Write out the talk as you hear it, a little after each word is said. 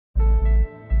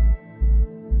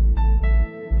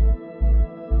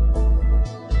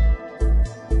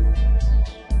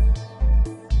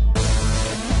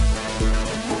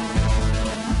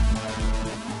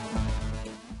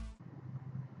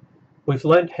we've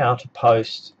learned how to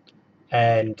post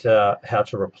and how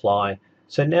to reply.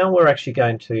 So now we're actually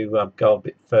going to go a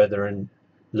bit further and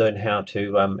learn how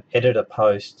to edit a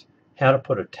post, how to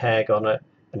put a tag on it,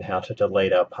 and how to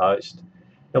delete our post.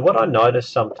 Now what I notice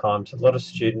sometimes, a lot of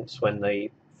students, when the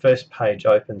first page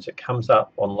opens, it comes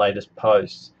up on latest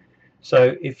posts.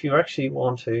 So if you actually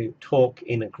want to talk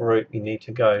in a group, you need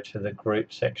to go to the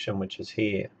group section, which is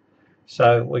here.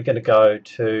 So we're going to go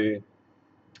to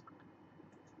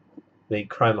the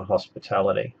Chroma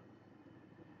Hospitality.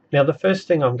 Now the first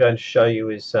thing I'm going to show you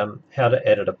is how to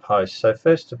edit a post. So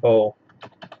first of all,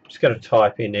 I'm just going to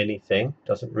type in anything,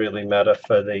 doesn't really matter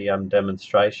for the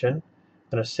demonstration. I'm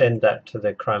going to send that to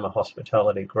the Chroma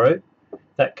Hospitality group.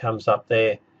 That comes up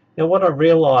there. Now what I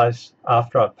realise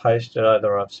after I've posted,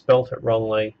 either I've spelt it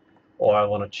wrongly or I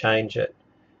want to change it.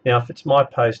 Now if it's my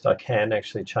post, I can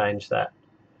actually change that.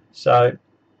 So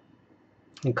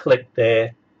you click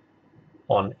there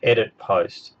on Edit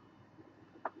Post,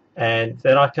 and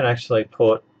then I can actually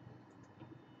put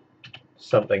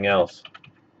something else,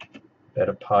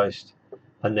 better post,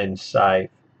 and then save.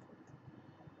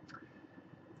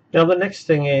 Now the next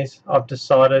thing is I've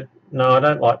decided, no, I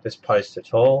don't like this post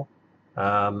at all,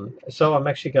 so I'm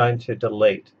actually going to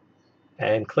delete,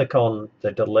 and click on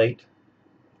the delete,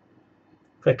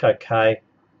 click OK,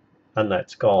 and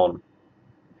that's gone.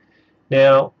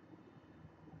 Now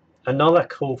another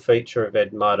cool feature of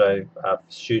Edmodo for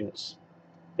students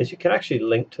is you can actually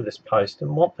link to this post,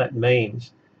 and what that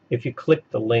means, if you click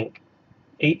the link,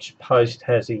 each post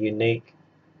has a unique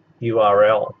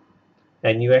URL,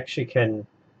 and you actually can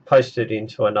post it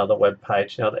into another web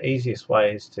page. Now the easiest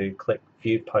way is to click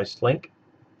View Post Link.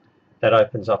 That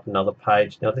opens up another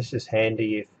page. Now this is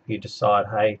handy if you decide,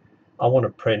 hey, I want to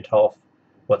print off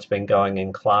what's been going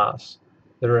in class.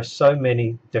 There are so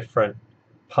many different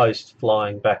posts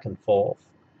flying back and forth,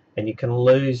 and you can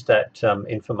lose that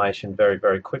information very,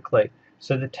 very quickly.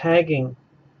 So the tagging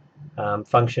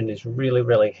function is really,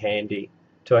 really handy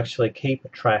to actually keep a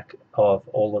track of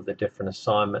all of the different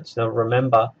assignments. Now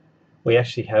remember, we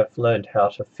actually have learned how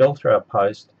to filter our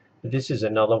post, but this is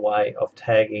another way of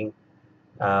tagging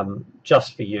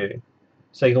just for you.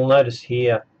 So you'll notice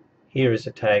here is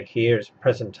a tag, here is a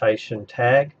presentation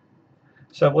tag.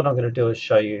 So what I'm going to do is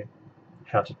show you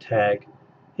how to tag.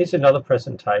 Here's another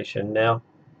presentation. Now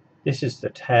this is the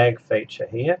tag feature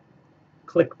here.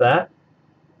 Click that,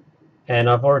 and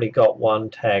I've already got one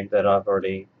tag that I've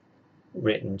already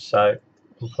written, so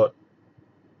I'll put,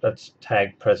 that's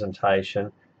tag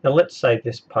presentation. Now let's say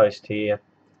this post here,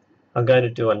 I'm going to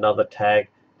do another tag.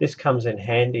 This comes in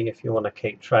handy if you want to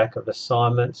keep track of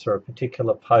assignments or a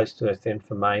particular post with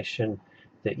information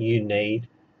that you need,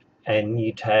 and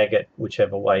you tag it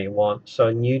whichever way you want. So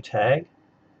a new tag,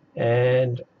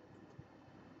 and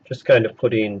just going to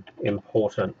put in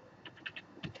important.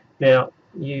 Now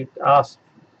you ask,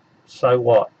 so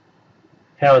what?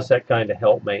 How is that going to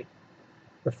help me?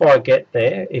 Before I get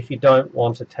there, if you don't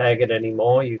want to tag it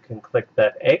anymore, you can click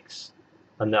that X,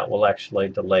 and that will actually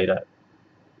delete it.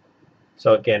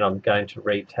 So again, I'm going to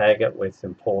re-tag it with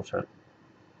important.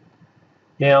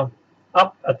 Now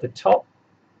up at the top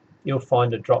you'll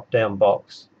find a drop-down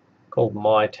box called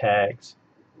My Tags.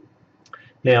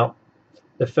 Now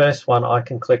the first one, I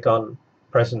can click on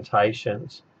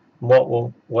presentations.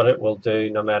 What it will do,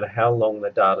 no matter how long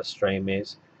the data stream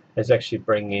is actually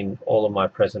bring in all of my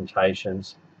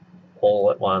presentations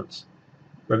all at once.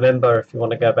 Remember, if you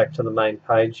want to go back to the main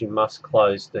page, you must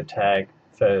close the tag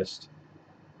first.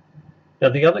 Now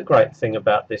the other great thing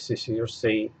about this is you'll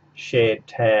see shared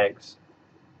tags.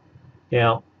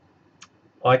 Now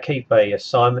I keep a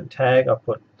assignment tag, I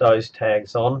put those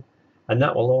tags on, and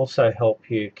that will also help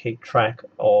you keep track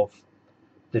of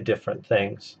the different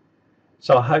things.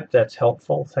 So I hope that's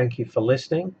helpful. Thank you for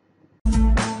listening.